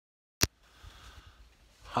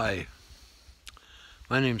Hi,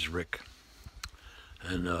 my name's Rick,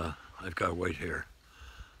 and I've got white hair.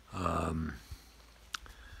 Um,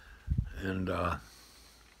 and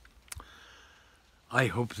I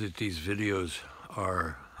hope that these videos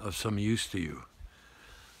are of some use to you.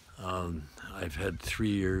 I've had 3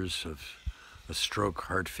 years of a stroke,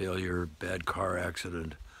 heart failure, bad car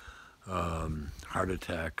accident, heart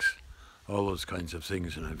attacks, all those kinds of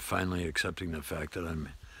things, and I'm finally accepting the fact that I'm,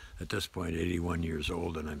 at this point, 81 years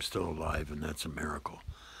old and I'm still alive, and that's a miracle.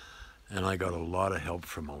 And I got a lot of help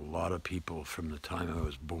from a lot of people from the time I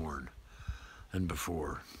was born and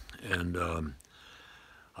before. And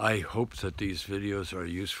I hope that these videos are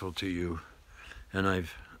useful to you. And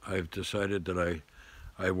I've decided that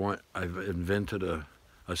I've invented a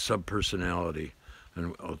subpersonality,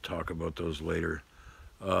 and I'll talk about those later.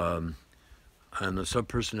 And the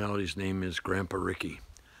subpersonality's name is Grampa Ricky.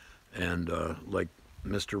 And like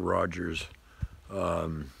Mr. Rogers,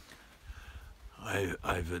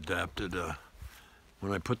 I've adapted,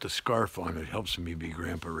 when I put the scarf on, it helps me be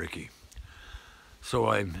Grampa Ricky. So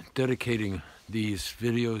I'm dedicating these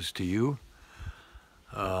videos to you,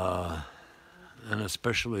 and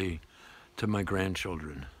especially to my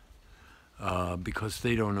grandchildren, because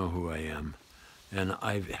they don't know who I am, and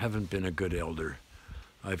I haven't been a good elder.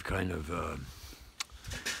 I've kind of,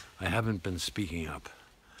 I haven't been speaking up,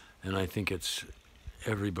 and I think it's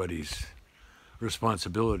everybody's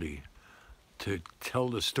responsibility to tell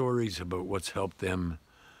the stories about what's helped them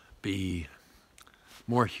be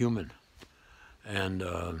more human. And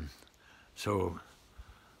so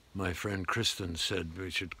my friend Kristen said we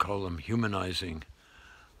should call them humanizing.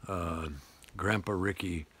 Grampa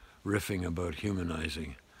Ricky riffing about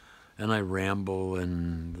humanizing. And I ramble,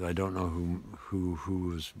 and I don't know who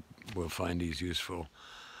will find these useful.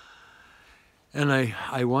 And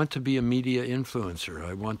I want to be a media influencer.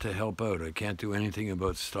 I want to help out. I can't do anything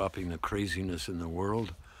about stopping the craziness in the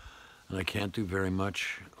world, and I can't do very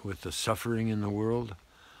much with the suffering in the world.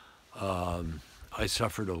 I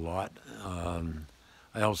suffered a lot.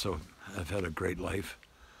 I also have had a great life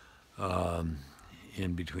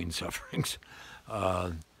in between sufferings.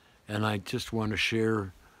 And I just want to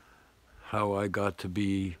share how I got to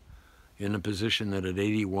be in a position that at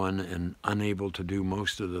 81 and unable to do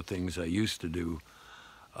most of the things I used to do,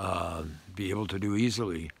 be able to do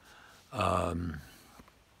easily. I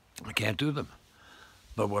can't do them.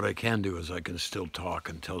 But what I can do is I can still talk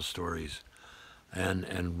and tell stories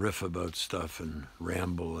and riff about stuff and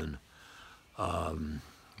ramble. And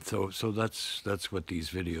so that's what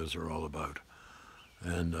these videos are all about.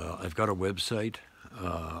 And I've got a website,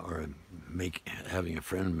 or having a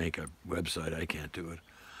friend make a website. I can't do it.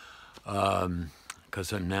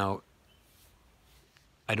 Because I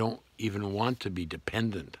don't even want to be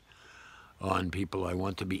dependent on people. I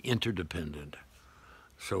want to be interdependent.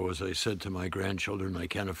 So as I said to my grandchildren, I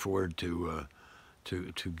can't afford to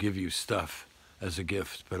give you stuff as a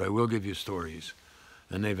gift, but I will give you stories.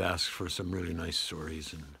 And they've asked for some really nice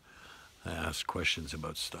stories, and I ask questions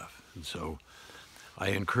about stuff. And so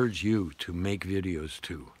I encourage you to make videos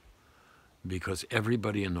too, because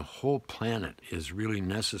everybody in the whole planet is really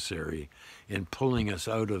necessary in pulling us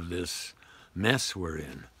out of this mess we're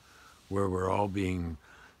in, where we're all being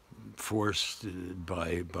forced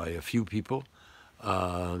by a few people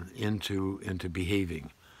into behaving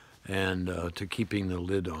and to keeping the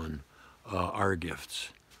lid on our gifts.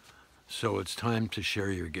 So it's time to share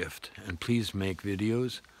your gift, and please make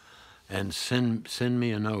videos and send me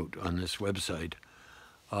a note on this website.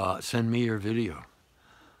 Send me your video.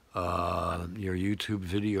 Your YouTube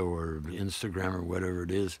video or Instagram or whatever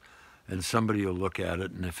it is, and somebody will look at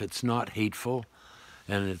it, and if it's not hateful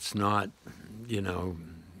and it's not,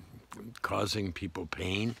 causing people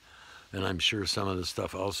pain, and I'm sure some of the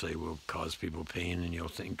stuff I'll say will cause people pain, and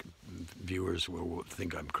viewers will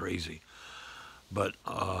think I'm crazy, but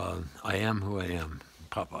I am who I am,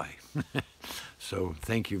 Popeye. So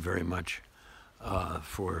thank you very much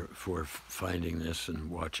for finding this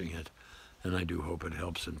and watching it. And I do hope it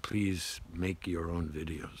helps. And please make your own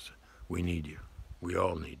videos. We need you. We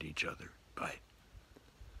all need each other. Bye.